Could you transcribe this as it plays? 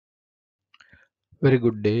Very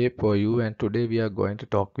good day for you, and today we are going to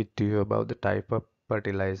talk with you about the type of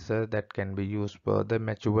fertilizer that can be used for the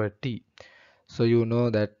maturity. So you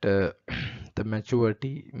know that the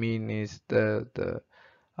maturity mean is the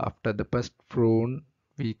after the first prune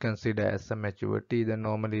we consider as a maturity. Then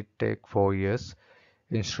normally take 4 years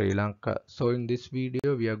in Sri Lanka. So in this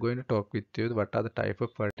video we are going to talk with you what are the type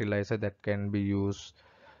of fertilizer that can be used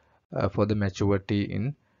for the maturity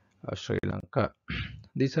in Sri Lanka.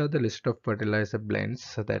 These are the list of fertilizer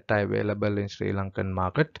blends that are available in Sri Lankan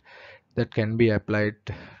market that can be applied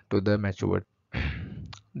to the maturity.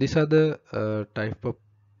 These are the type of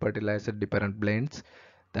fertilizer different blends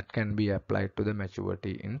that can be applied to the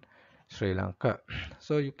maturity in Sri Lanka.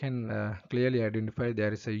 So you can clearly identify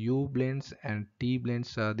there is a U blends and T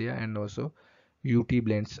blends are there, and also UT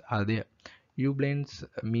blends are there. U blends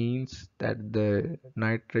means that the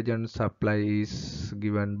nitrogen supply is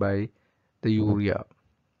given by the urea.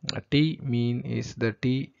 T mean is the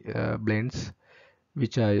T blends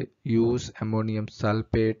which I use ammonium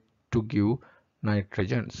sulfate to give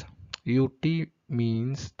nitrogens. UT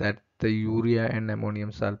means that the urea and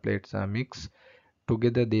ammonium sulfates are mixed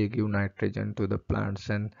together, they give nitrogen to the plants,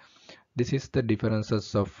 and this is the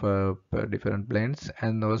differences of different blends.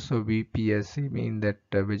 And also VPSC mean that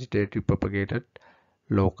vegetative propagated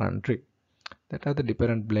low country. That are the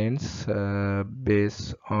different blends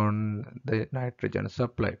based on the nitrogen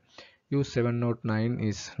supply. U709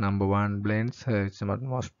 is number one blends. It's the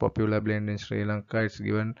most popular blend in Sri Lanka. It's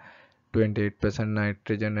given 28%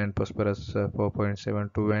 nitrogen and phosphorus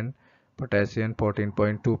 4.72 and potassium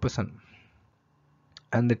 14.2%.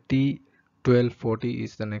 And the T1240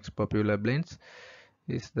 is the next popular blends.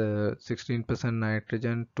 Is the 16%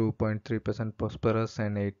 nitrogen, 2.3% phosphorus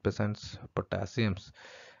and 8% potassiums.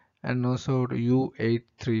 And also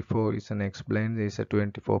U834 is the next blend. Is a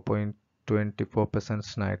 24%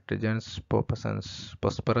 nitrogen, 4%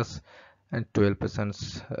 phosphorus and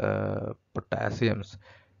 12% potassiums.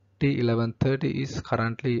 T1130 is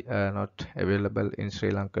currently not available in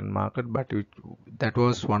Sri Lankan market, but that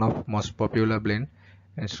was one of most popular blend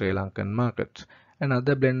in Sri Lankan market.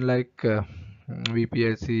 Another blend like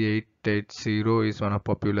VPSC 880 is one of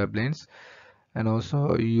popular blends, and also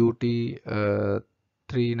UT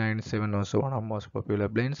 397 also one of most popular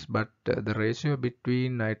blends, but the ratio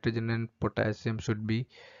between nitrogen and potassium should be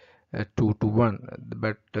 2 to 1,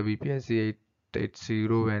 but VPSC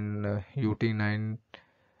 880 and UT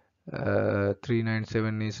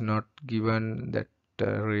 397 is not given that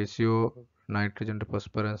ratio. Nitrogen to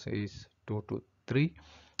phosphorus is 2 to 3,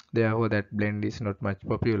 therefore that blend is not much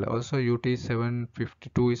popular. Also UT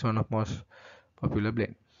 752 is one of most popular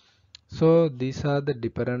blend. So these are the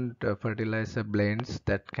different fertilizer blends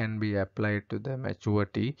that can be applied to the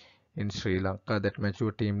maturity in Sri Lanka. That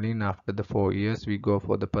maturity mean after the 4 years we go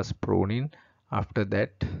for the first pruning. After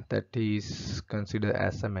that, that is considered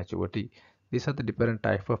as a maturity. These are the different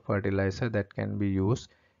type of fertilizer that can be used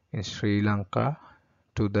in Sri Lanka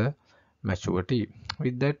to the maturity.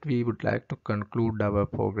 With that, we would like to conclude our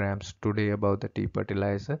programs today about the tea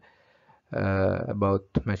fertilizer about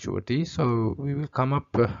maturity. So we will come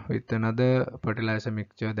up with another fertilizer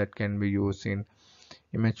mixture that can be used in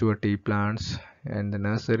immature tea plants and the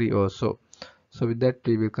nursery also. So with that,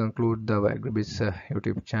 we will conclude the Agri-Biz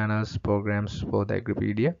YouTube channels programs for the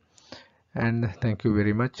Agripedia. And thank you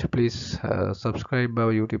very much. Please subscribe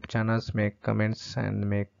our YouTube channels, make comments and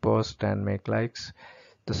make posts and make likes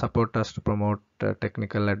to support us to promote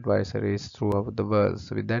technical advisories throughout the world.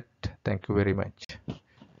 So with that, thank you very much.